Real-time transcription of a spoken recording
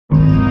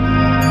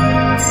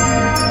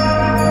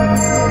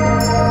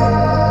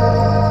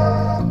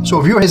So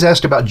a viewer has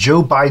asked about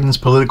Joe Biden's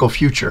political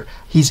future.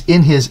 He's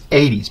in his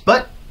 80s,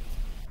 but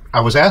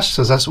I was asked,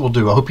 so that's what we'll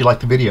do. I hope you like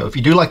the video. If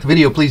you do like the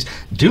video, please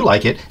do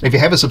like it. And if you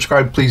haven't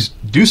subscribed, please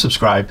do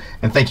subscribe.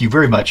 And thank you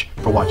very much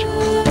for watching.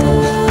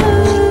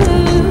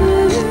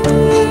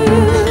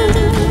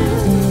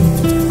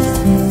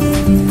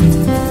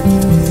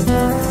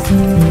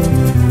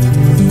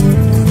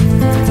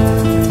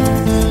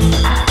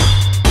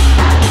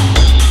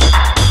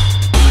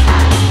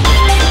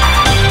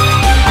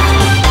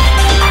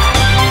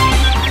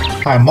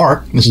 Hi, I'm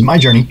Mark. This is my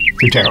journey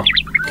through tarot.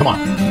 Come on.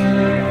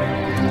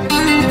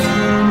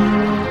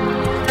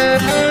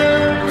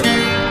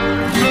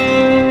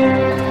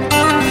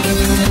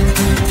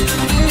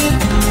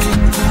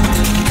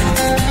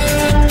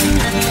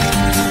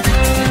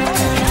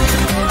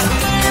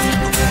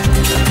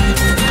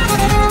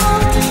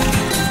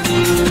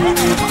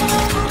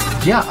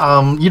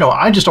 Yeah, you know,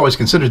 I just always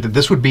considered that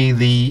this would be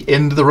the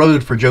end of the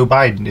road for Joe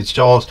Biden. It's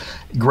just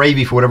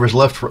gravy for whatever's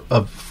left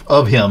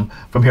of him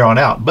from here on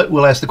out. But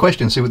we'll ask the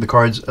question and see what the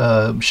cards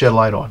shed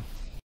light on.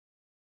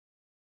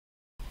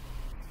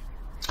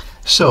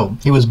 So,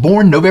 he was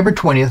born November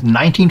 20th,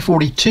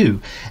 1942,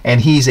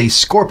 and he's a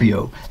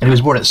Scorpio, and he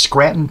was born at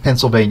Scranton,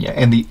 Pennsylvania,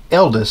 and the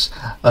eldest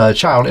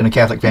child in a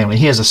Catholic family.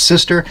 He has a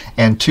sister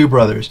and two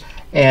brothers.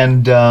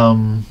 And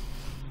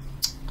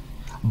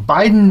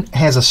Biden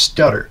has a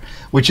stutter,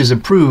 which has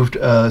improved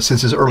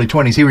since his early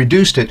 20s. He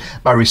reduced it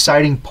by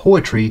reciting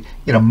poetry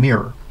in a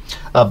mirror.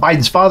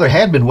 Biden's father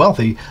had been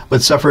wealthy,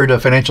 but suffered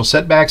financial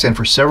setbacks, and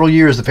for several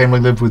years the family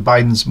lived with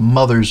Biden's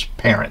mother's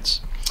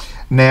parents.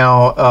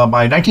 Now,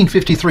 by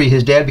 1953,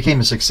 his dad became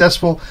a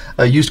successful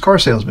used car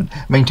salesman,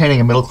 maintaining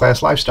a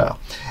middle-class lifestyle.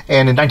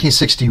 And in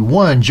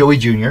 1961, Joey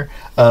Jr.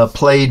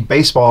 Played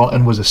baseball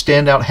and was a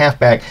standout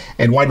halfback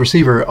and wide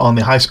receiver on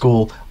the high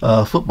school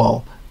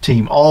football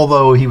team,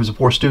 although he was a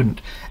poor student.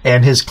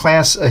 And his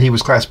class, he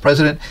was class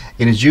president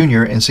in his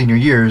junior and senior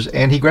years,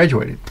 and he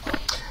graduated.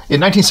 In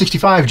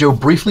 1965, Joe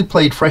briefly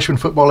played freshman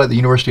football at the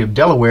University of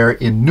Delaware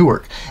in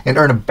Newark and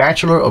earned a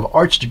Bachelor of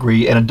Arts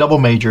degree and a double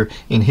major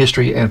in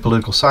history and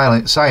political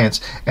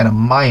science and a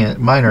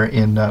minor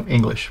in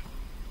English.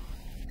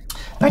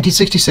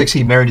 1966,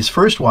 he married his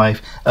first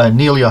wife,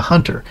 Nelia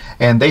Hunter,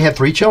 and they had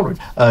three children,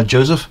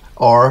 Joseph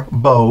R.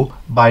 Bo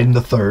Biden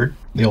III,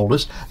 the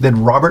oldest,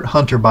 then Robert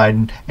Hunter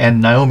Biden, and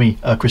Naomi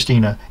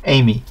Christina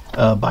Amy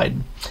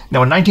Biden.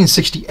 Now, in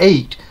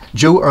 1968,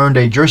 Joe earned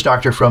a Juris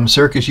Doctor from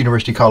Syracuse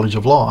University College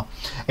of Law,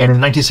 and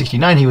in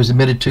 1969 he was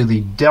admitted to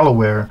the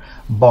Delaware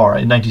Bar.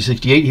 In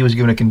 1968 he was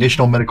given a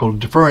conditional medical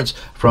deference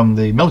from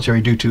the military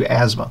due to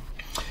asthma.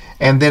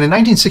 And then in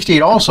 1968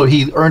 also,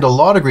 he earned a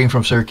law degree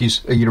from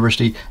Syracuse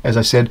University, as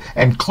I said,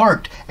 and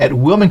clerked at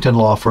Wilmington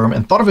Law Firm,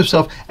 and thought of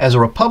himself as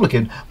a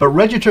Republican, but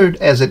registered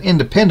as an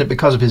independent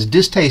because of his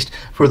distaste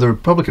for the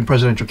Republican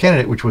presidential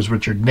candidate, which was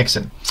Richard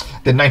Nixon.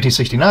 Then in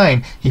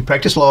 1969, he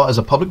practiced law as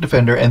a public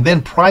defender and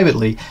then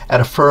privately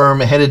at a firm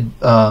headed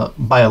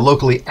by a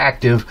locally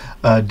active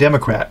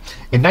Democrat.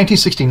 In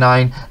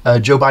 1969,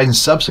 Joe Biden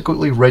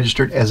subsequently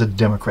registered as a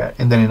Democrat.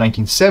 And then in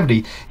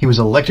 1970, he was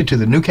elected to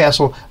the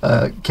Newcastle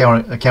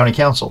County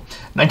Council.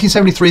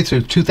 1973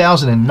 through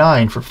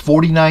 2009, for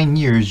 49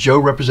 years, Joe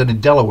represented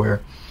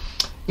Delaware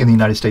in the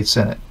United States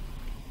Senate.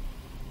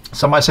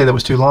 Some might say that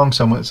was too long,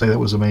 some might say that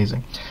was amazing.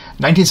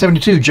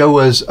 1972, Joe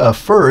was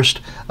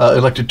first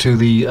elected to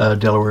the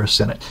Delaware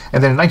Senate.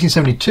 And then in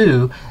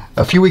 1972,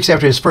 a few weeks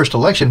after his first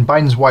election,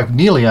 Biden's wife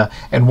Nelia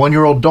and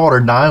one-year-old daughter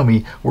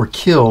Naomi were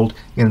killed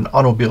in an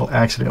automobile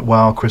accident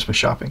while Christmas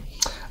shopping.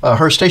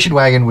 Her station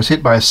wagon was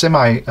hit by a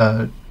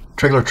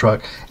semi-trailer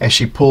truck as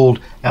she pulled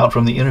out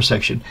from the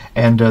intersection,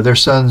 and their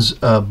sons,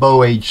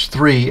 Bo, age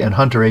 3, and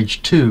Hunter,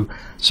 age 2,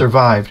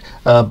 survived.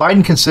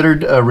 Biden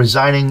considered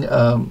resigning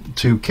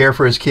to care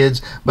for his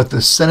kids, but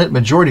the Senate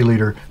Majority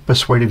Leader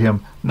persuaded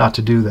him not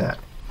to do that.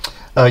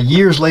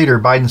 Years later,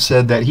 Biden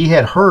said that he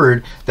had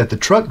heard that the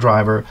truck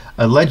driver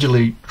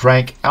allegedly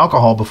drank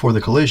alcohol before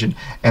the collision,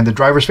 and the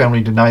driver's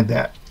family denied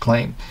that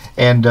claim.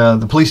 And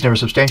the police never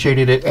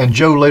substantiated it, and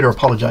Joe later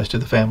apologized to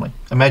the family.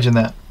 Imagine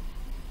that.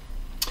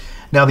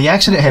 Now, the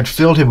accident had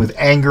filled him with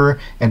anger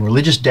and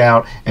religious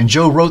doubt, and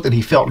Joe wrote that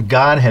he felt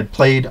God had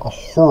played a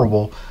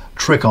horrible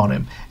trick on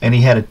him, and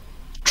he had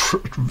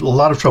a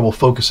lot of trouble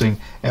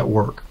focusing at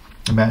work.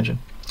 Imagine.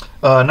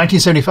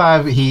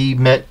 1975, he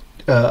met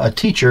a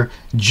teacher,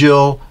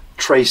 Jill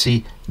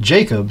Tracy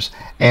Jacobs,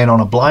 and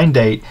on a blind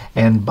date,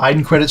 and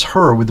Biden credits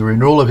her with the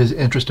renewal of his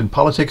interest in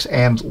politics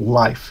and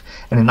life.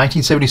 And in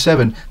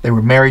 1977, they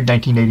were married.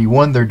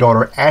 1981, their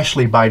daughter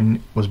Ashley Biden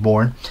was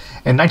born.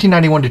 In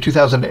 1991 to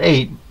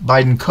 2008,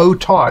 Biden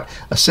co-taught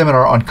a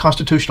seminar on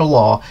constitutional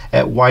law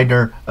at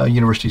Widener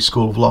University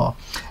School of Law.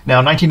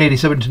 Now,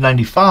 1987 to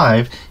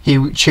 95,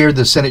 he chaired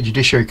the Senate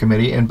Judiciary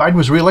Committee, and Biden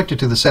was reelected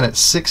to the Senate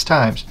 6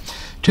 times.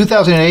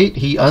 2008,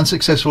 he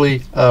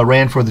unsuccessfully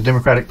ran for the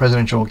Democratic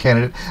presidential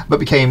candidate, but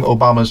became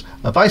Obama's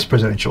vice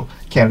presidential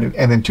candidate.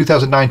 And then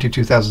 2009 to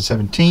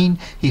 2017,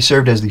 he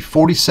served as the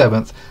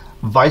 47th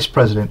vice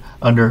president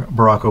under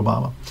Barack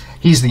Obama.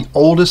 He's the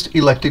oldest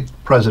elected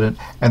president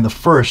and the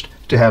first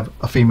to have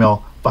a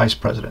female vice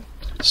president.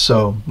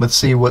 So let's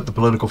see what the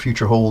political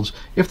future holds,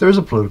 if there is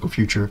a political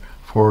future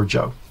for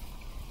Joe.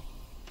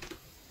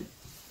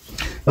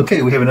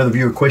 Okay, we have another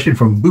viewer question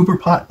from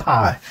Booperpot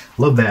Pie.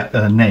 Love that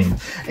name.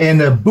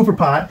 And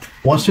Booperpot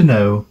wants to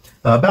know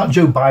about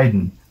Joe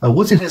Biden.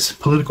 What's in his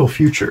political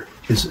future,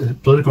 his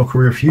political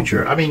career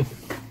future? I mean,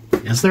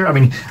 is there? I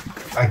mean,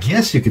 I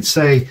guess you could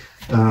say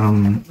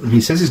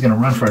he says he's going to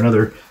run for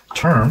another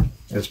term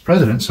as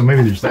president, so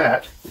maybe there's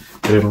that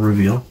it'll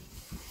reveal.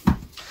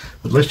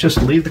 But let's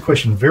just leave the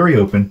question very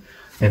open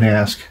and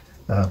ask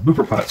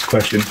Booperpot's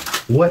question: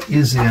 what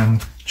is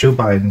in Joe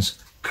Biden's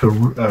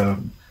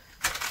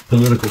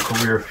political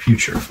career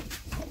future?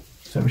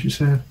 Is that what you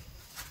said?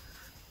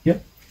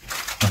 Yep.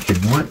 Okay,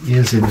 what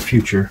is in the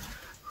future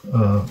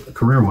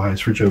career-wise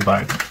for Joe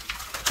Biden?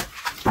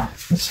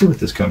 Let's see what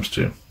this comes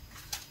to.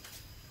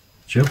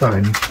 Joe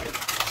Biden,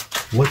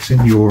 what's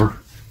in your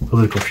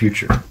political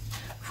future?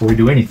 Before we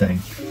do anything,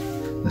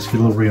 let's get a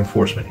little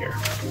reinforcement here.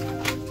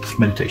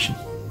 Meditation.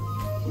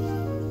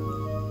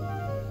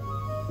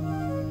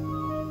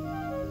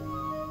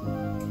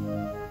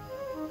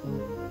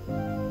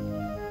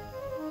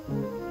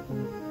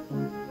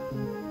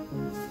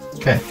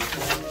 Okay.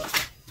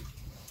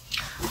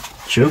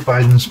 Joe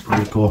Biden's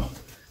political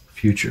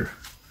future.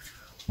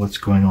 What's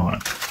going on?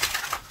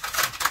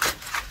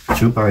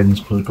 Joe Biden's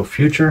political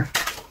future.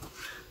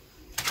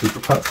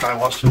 Booperpot Pie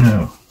wants to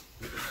know.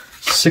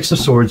 Six of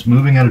Swords,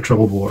 moving out of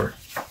troubled water.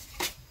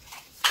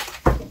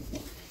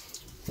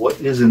 What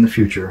is in the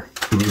future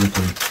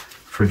politically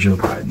for Joe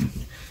Biden?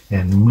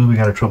 And moving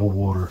out of troubled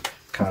water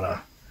kind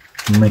of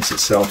makes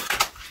itself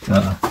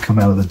come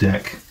out of the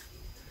deck.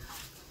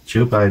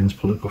 Joe Biden's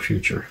political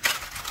future.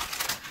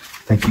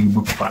 Thank you,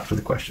 Booperpot, for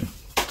the question.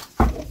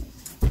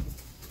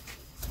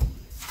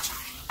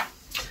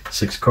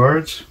 6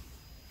 cards.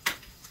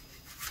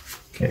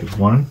 Okay,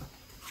 1,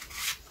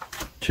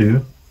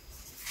 2,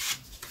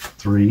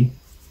 3,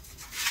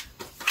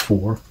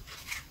 4,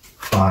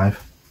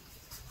 5,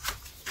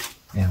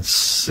 and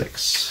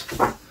 6.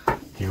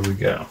 Here we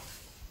go.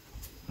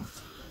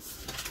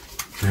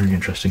 Very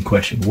interesting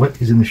question.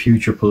 What is in the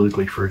future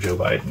politically for Joe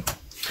Biden?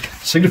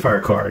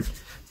 Signifier card.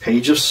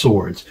 Page of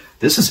Swords.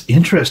 This is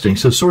interesting.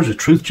 So Swords are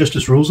truth,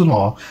 justice, rules, and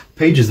law.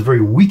 Page is the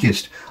very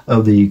weakest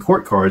of the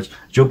court cards.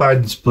 Joe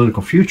Biden's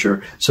political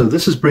future. So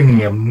this is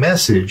bringing a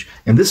message,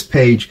 and this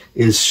page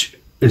is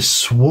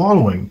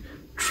swallowing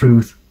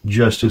truth,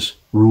 justice,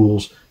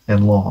 rules,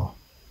 and law.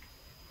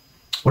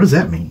 What does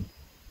that mean?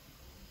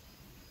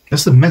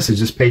 That's the message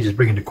this page is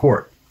bringing to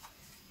court.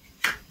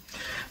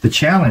 The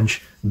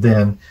challenge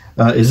then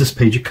is this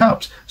Page of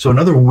Cups. So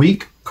another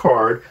weak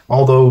card,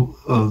 although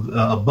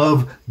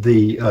above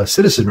the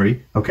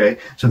citizenry. Okay,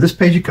 so this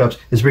Page of Cups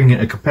is bringing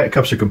in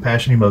cups of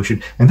compassion,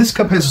 emotion, and this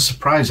cup has a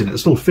surprise in it.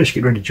 This little fish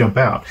getting ready to jump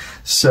out.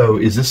 So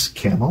is this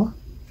Kamala?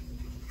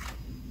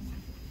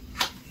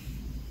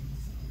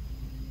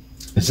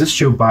 Is this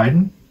Joe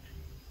Biden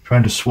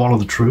trying to swallow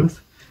the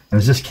truth? And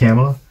is this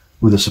Kamala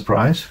with a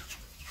surprise?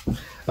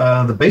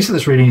 The base of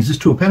this reading is this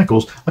Two of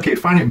Pentacles. Okay,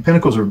 finding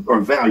Pentacles are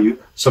value,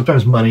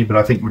 sometimes money, but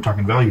I think we're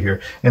talking value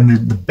here. And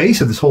the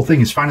base of this whole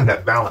thing is finding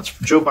that balance.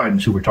 Joe Biden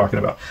is who we're talking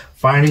about.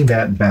 Finding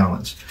that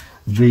balance.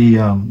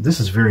 This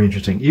is very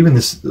interesting. Even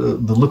this, the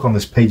look on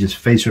this page's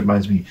face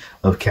reminds me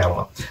of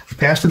Kamala. The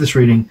past of this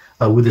reading,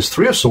 with this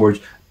Three of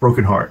Swords,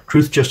 broken heart.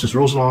 Truth, justice,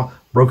 rules, and law,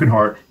 broken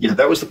heart. Yeah,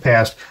 that was the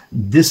past.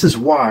 This is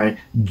why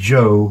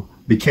Joe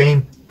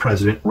became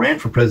president, ran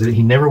for president.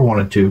 He never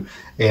wanted to,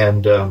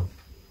 and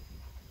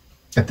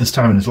at this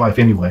time in his life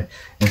anyway.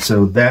 And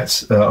so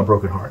that's a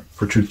broken heart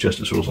for truth,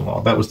 justice, rules, and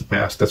law. That was the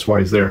past. That's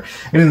why he's there.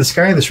 And in the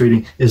sky of this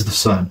reading is the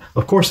sun.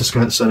 Of course, the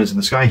sun is in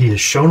the sky. He has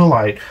shown a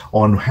light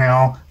on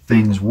how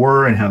things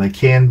were and how they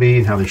can be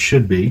and how they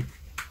should be.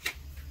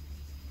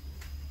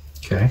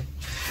 Okay.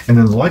 And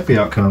then the likely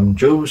outcome,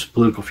 Joe's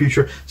political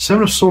future,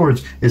 Seven of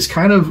Swords is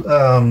kind of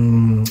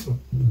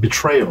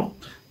betrayal.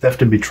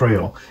 Theft and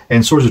betrayal,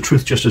 and Swords of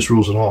truth, justice,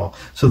 rules, and law.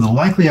 So the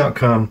likely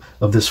outcome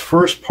of this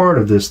first part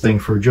of this thing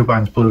for Joe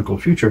Biden's political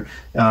future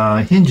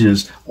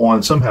hinges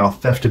on somehow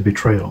theft and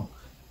betrayal.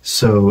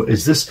 So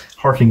is this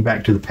harking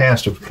back to the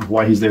past of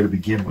why he's there to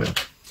begin with?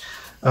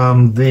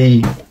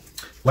 The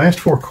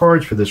last 4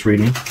 cards for this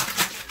reading,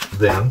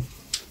 then,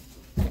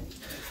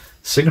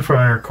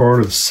 signifier card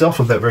or the self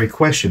of that very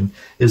question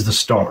is the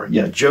Star.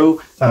 Yeah,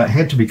 Joe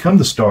had to become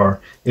the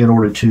Star in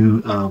order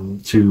to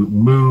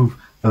move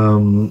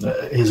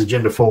his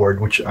agenda forward,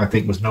 which I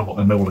think was a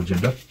noble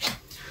agenda.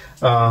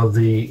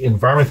 The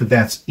environment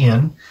that's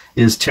in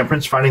is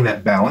temperance, finding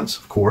that balance,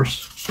 of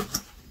course.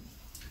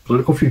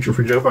 Political future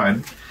for Joe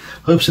Biden.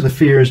 Hopes and the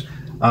fears.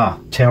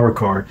 Tower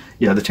card.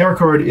 Yeah, the Tower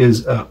card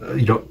is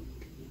a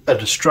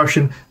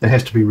destruction that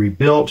has to be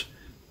rebuilt.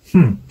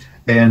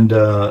 And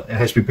it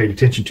has to be paid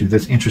attention to.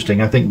 That's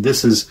interesting. I think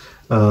this is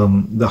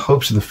the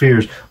hopes and the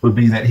fears would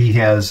be that he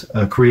has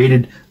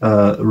created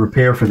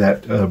repair for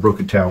that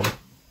broken tower.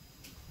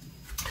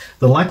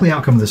 The likely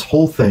outcome of this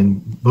whole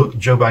thing,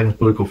 Joe Biden's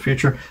political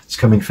future, is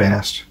coming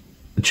fast.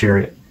 The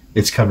Chariot.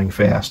 it's coming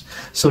fast.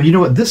 So you know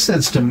what this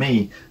says to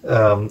me?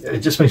 It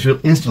just makes me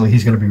feel instantly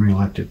he's going to be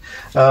reelected.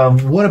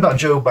 What about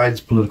Joe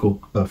Biden's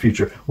political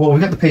future? Well,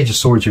 we've got the Page of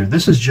Swords here.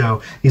 This is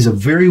Joe. He's a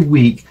very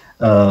weak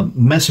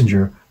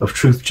messenger of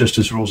truth,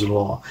 justice, rules, and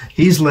law.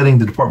 He's letting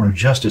the Department of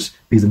Justice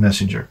be the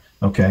messenger.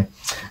 Okay.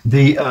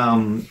 The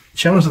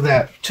challenge of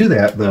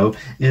that though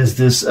is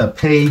this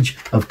Page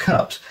of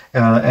Cups.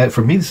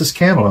 For me, this is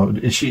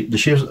Camelot. She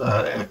has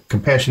a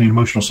compassionate,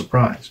 emotional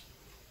surprise.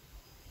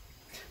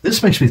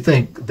 This makes me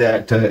think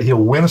that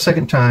he'll win a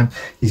second time.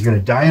 He's going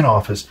to die in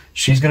office.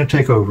 She's going to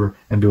take over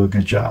and do a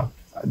good job.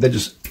 That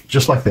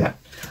just like that.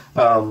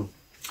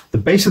 The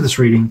base of this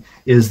reading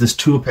is this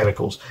Two of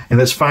Pentacles, and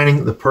that's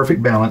finding the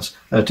perfect balance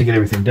to get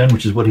everything done,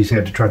 which is what he's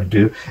had to try to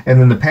do. And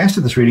then the past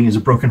of this reading is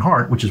a broken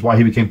heart, which is why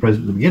he became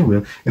president to begin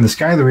with. And the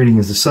sky of the reading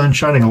is the sun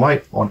shining a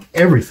light on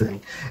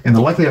everything. And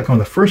the likely outcome of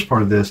the first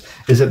part of this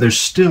is that there's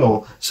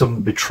still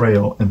some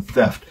betrayal and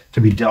theft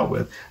to be dealt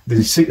with.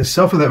 The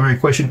self of that very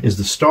question is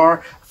the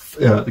star.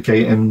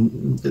 Okay,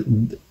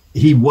 and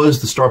he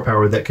was the star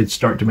power that could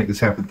start to make this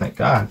happen, thank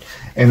God.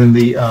 And then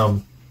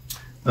the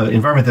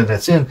environment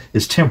that's in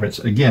is temperance.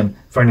 Again,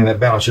 finding that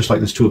balance, just like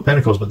this Two of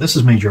Pentacles, but this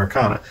is major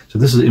arcana. So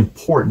this is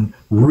important,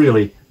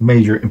 really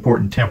major,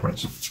 important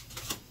temperance.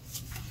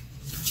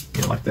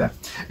 Yeah, like that.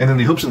 And then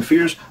the hopes and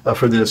fears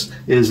for this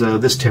is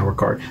this Tower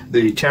card.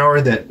 The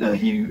tower that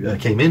he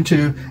came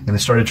into and it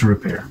started to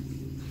repair.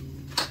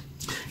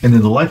 And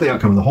then the likely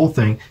outcome of the whole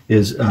thing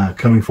is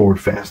coming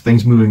forward fast,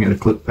 things moving at a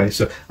clip pace.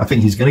 So I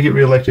think he's going to get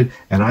reelected,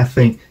 and I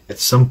think at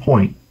some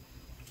point,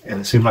 and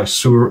it seems like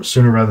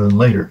sooner rather than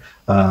later,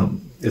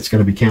 it's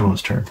going to be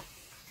Camelot's turn.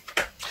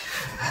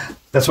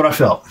 That's what I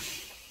felt.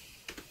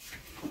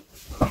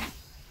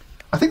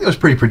 I think that was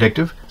pretty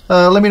predictive.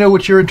 Let me know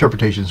what your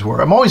interpretations were.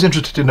 I'm always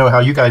interested to know how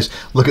you guys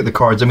look at the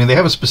cards. I mean, they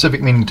have a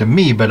specific meaning to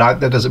me, but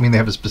that doesn't mean they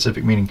have a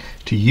specific meaning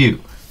to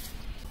you.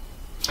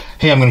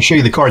 Hey, I'm going to show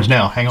you the cards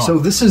now. Hang on. So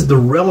this is the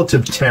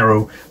Relative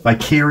Tarot by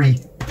Carrie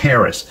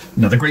Paris.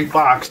 Another great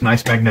box,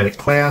 nice magnetic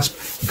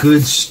clasp,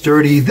 good,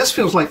 sturdy. This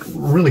feels like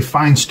really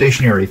fine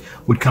stationery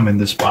would come in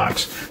this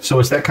box. So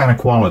it's that kind of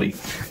quality.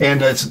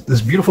 And it's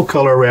this beautiful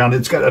color around.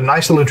 It's got a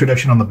nice little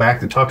introduction on the back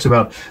that talks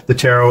about the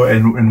tarot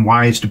and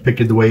why it's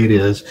depicted the way it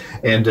is.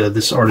 And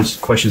this artist's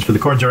questions for the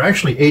cards. There are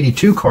actually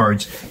 82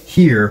 cards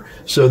here.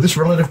 So this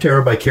Relative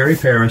Tarot by Carrie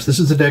Paris, this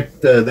is a deck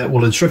that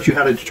will instruct you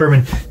how to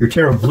determine your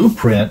tarot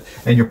blueprint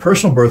and your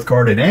personal birth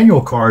card and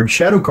annual card,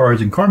 shadow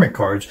cards, and karmic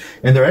cards.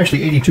 And there are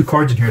actually 82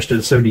 cards in here instead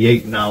of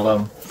 78, and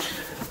I'll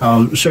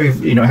show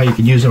you, how you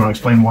can use them. I'll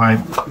explain why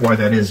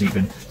that is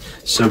even.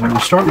 So we'll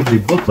start with the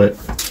booklet,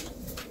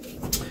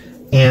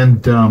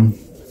 and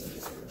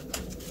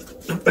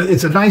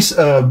it's a nice,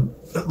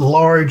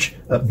 large,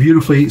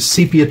 beautifully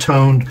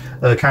sepia-toned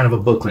kind of a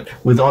booklet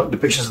with all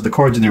depictions of the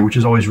cards in there, which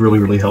is always really,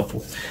 really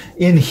helpful.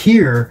 In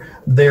here,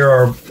 there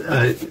are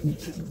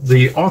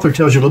the author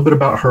tells you a little bit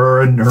about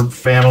her and her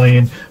family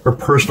and her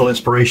personal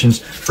inspirations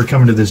for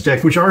coming to this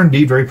deck, which are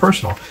indeed very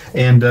personal.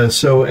 And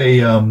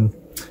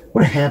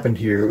what happened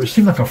here? It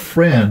seemed like a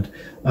friend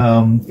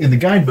in the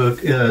guidebook.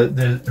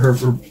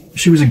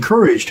 She was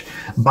encouraged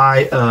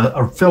by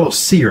a fellow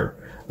seer.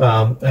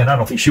 And I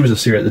don't think she was a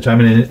seer at the time,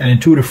 and an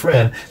intuitive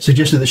friend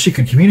suggested that she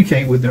could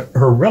communicate with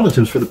her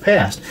relatives for the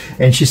past.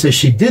 And she says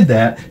she did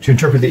that to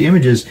interpret the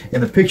images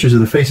and the pictures of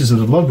the faces of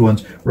the loved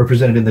ones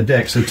represented in the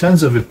deck. So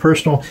tons of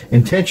personal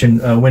intention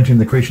went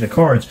into the creation of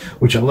cards,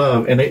 which I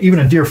love. And even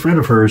a dear friend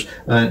of hers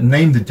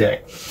named the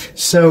deck.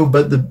 So,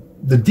 but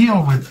the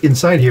deal with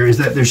inside here is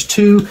that there's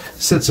two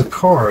sets of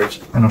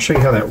cards, and I'll show you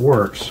how that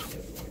works.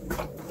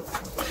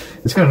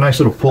 It's got a nice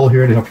little pull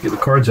here to help you get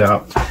the cards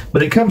out.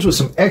 But it comes with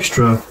some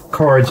extra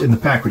cards in the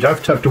pack, which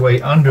I've tucked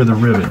away under the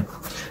ribbon.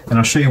 And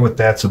I'll show you what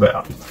that's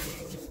about.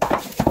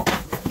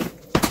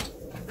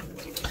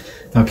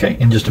 Okay,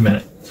 in just a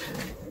minute.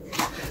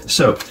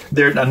 So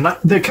they're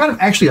kind of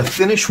actually a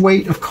thinnish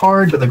weight of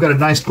card, but they've got a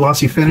nice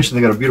glossy finish, and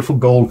they've got a beautiful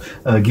gold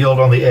gild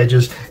on the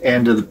edges,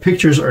 and the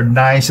pictures are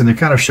nice, and they're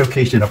kind of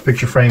showcased in a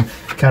picture frame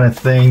kind of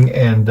thing,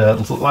 and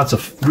lots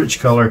of rich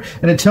color.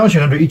 And it tells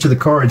you under each of the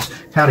cards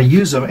how to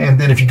use them, and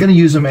then if you're going to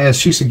use them as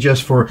she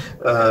suggests for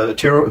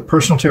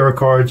personal tarot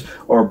cards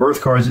or birth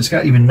cards, it's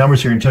got even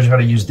numbers here and tells you how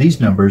to use these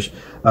numbers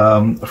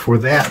for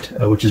that,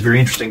 which is very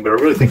interesting, but I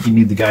really think you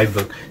need the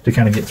guidebook to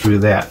kind of get through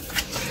that.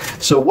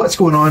 So what's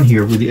going on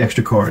here with the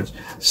extra cards?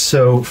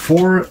 So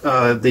for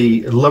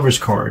the Lover's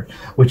card,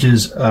 which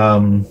is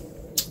the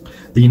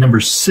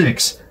number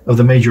 6 of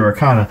the major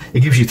arcana,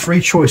 it gives you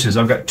 3 choices.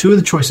 I've got 2 of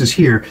the choices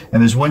here,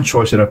 and there's 1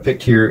 choice that I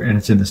picked here, and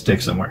it's in this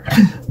deck somewhere.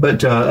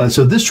 But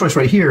so this choice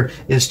right here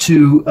is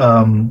two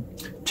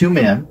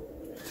men.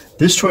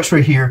 This choice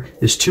right here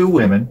is 2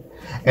 women.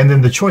 And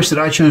then the choice that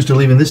I chose to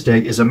leave in this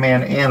deck is a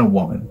man and a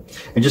woman.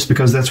 And just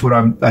because that's what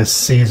I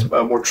see is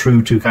more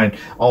true to kind of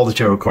all the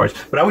tarot cards.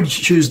 But I would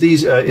choose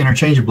these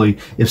interchangeably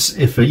if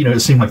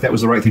it seemed like that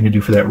was the right thing to do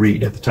for that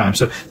read at the time.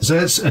 So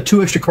that's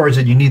 2 extra cards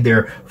that you need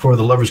there for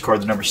the Lover's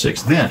card, the number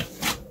 6. Then,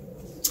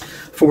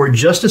 for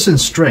justice and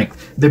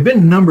strength. They've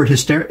been numbered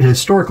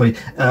historically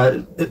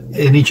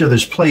in each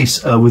other's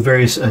place with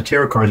various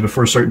tarot cards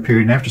before a certain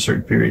period and after a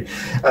certain period.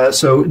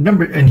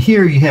 And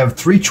here you have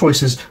 3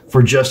 choices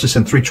for justice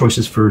and 3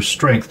 choices for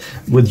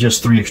strength with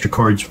just 3 extra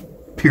cards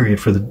period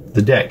for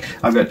the deck.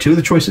 I've got 2 of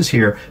the choices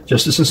here,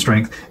 justice and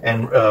strength,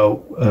 and 2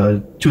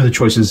 of the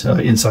choices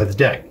inside the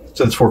deck.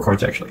 So that's 4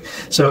 cards actually.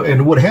 So,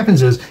 and what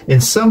happens is in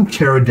some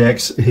tarot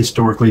decks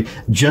historically,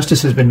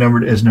 justice has been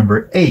numbered as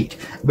number 8,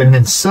 but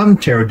in some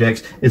tarot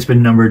decks, it's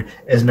been numbered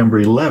as number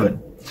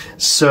 11.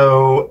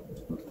 So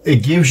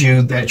it gives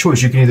you that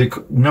choice. You can either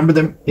number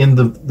them in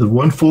the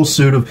one full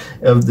suit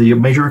of the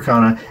major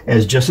arcana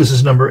as justice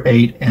is number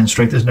 8 and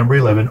strength is number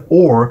 11,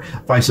 or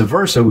vice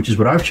versa, which is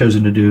what I've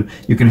chosen to do.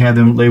 You can have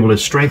them labeled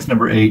as strength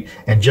number 8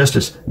 and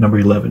justice number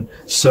 11.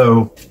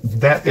 So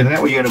that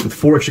way you end up with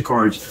 4 extra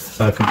cards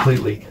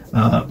completely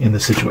in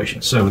this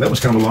situation. So that was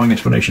kind of a long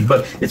explanation,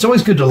 but it's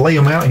always good to lay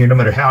them out here no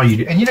matter how you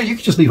do. And you can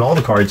just leave all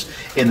the cards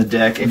in the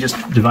deck and just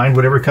divine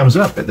whatever comes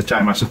up at the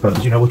time, I suppose.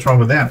 What's wrong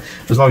with that?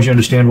 As long as you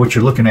understand what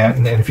you're looking at,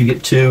 and if you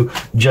get 2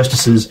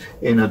 justices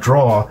in a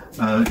draw,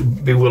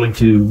 be willing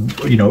to,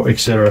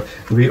 etc.,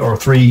 or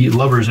 3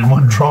 lovers in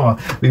one draw,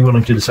 be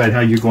willing to decide how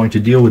you're going to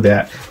deal with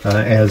that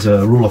as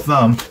a rule of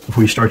thumb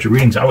before you start your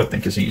readings. I would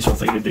think is a useful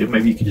thing to do.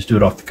 Maybe you can just do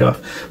it off the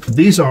cuff. But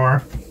these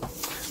are,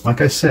 like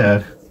I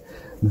said,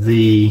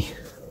 the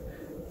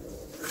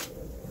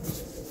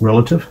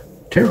relative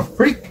tarot.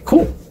 Pretty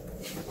cool.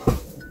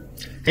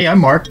 Hey, I'm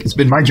Mark. It's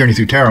been my journey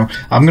through tarot.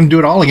 I'm going to do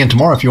it all again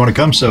tomorrow if you want to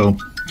come, so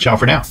ciao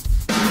for now. 1,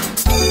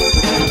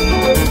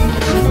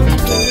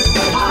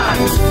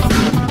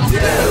 2,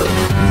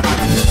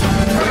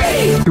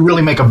 3. You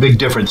really make a big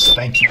difference.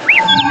 Thank you.